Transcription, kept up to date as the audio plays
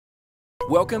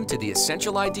Welcome to the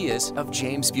Essential Ideas of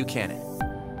James Buchanan.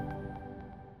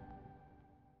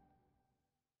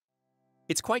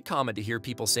 It's quite common to hear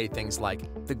people say things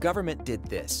like, the government did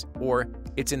this, or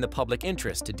it's in the public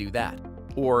interest to do that,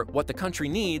 or what the country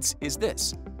needs is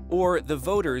this, or the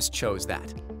voters chose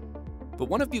that. But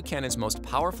one of Buchanan's most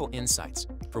powerful insights,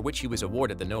 for which he was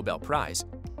awarded the Nobel Prize,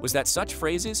 was that such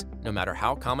phrases, no matter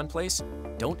how commonplace,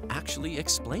 don't actually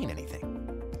explain anything.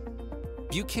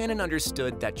 Buchanan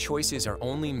understood that choices are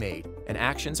only made and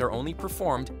actions are only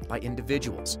performed by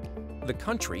individuals. The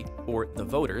country, or the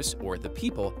voters, or the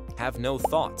people, have no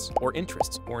thoughts, or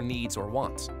interests, or needs, or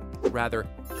wants. Rather,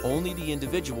 only the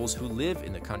individuals who live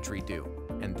in the country do,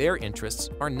 and their interests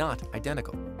are not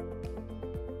identical.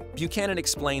 Buchanan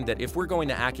explained that if we're going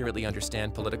to accurately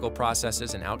understand political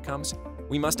processes and outcomes,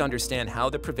 we must understand how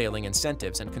the prevailing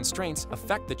incentives and constraints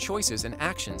affect the choices and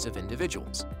actions of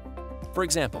individuals. For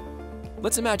example,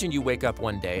 let's imagine you wake up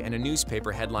one day and a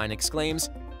newspaper headline exclaims,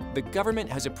 "The government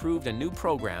has approved a new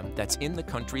program that's in the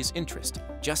country's interest,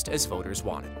 just as voters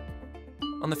wanted."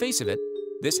 On the face of it,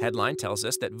 this headline tells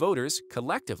us that voters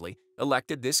collectively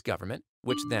elected this government,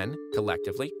 which then,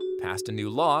 collectively, passed a new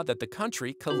law that the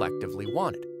country collectively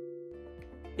wanted.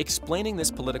 Explaining this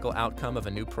political outcome of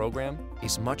a new program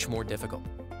is much more difficult.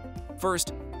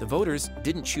 First, the voters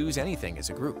didn't choose anything as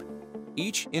a group.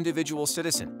 Each individual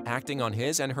citizen, acting on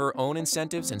his and her own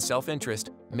incentives and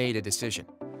self-interest, made a decision.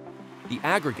 The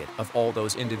aggregate of all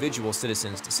those individual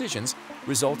citizens' decisions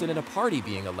resulted in a party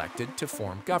being elected to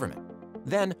form government.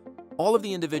 Then, all of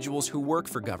the individuals who work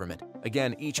for government,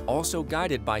 again each also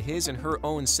guided by his and her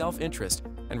own self-interest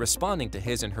and responding to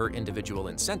his and her individual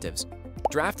incentives,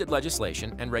 drafted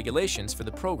legislation and regulations for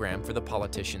the program for the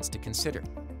politicians to consider.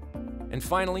 And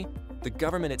finally, the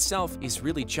government itself is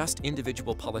really just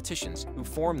individual politicians who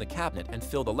form the cabinet and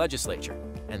fill the legislature,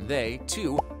 and they,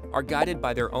 too, are guided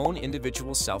by their own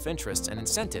individual self-interests and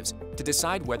incentives to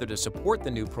decide whether to support the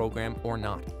new program or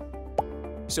not.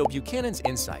 So Buchanan's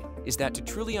insight is that to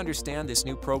truly understand this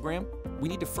new program, we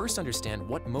need to first understand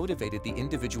what motivated the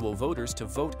individual voters to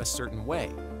vote a certain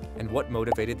way, and what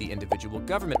motivated the individual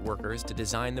government workers to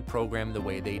design the program the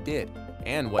way they did,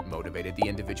 and what motivated the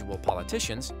individual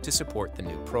politicians to support the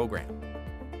new program.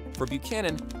 For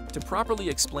Buchanan, to properly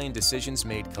explain decisions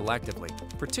made collectively,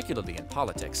 particularly in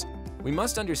politics, we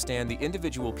must understand the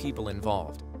individual people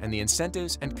involved and the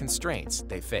incentives and constraints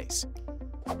they face.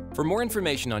 For more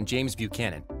information on James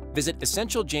Buchanan, visit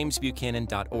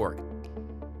essentialjamesbuchanan.org.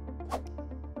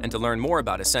 And to learn more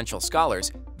about Essential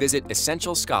Scholars, visit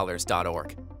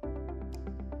essentialscholars.org.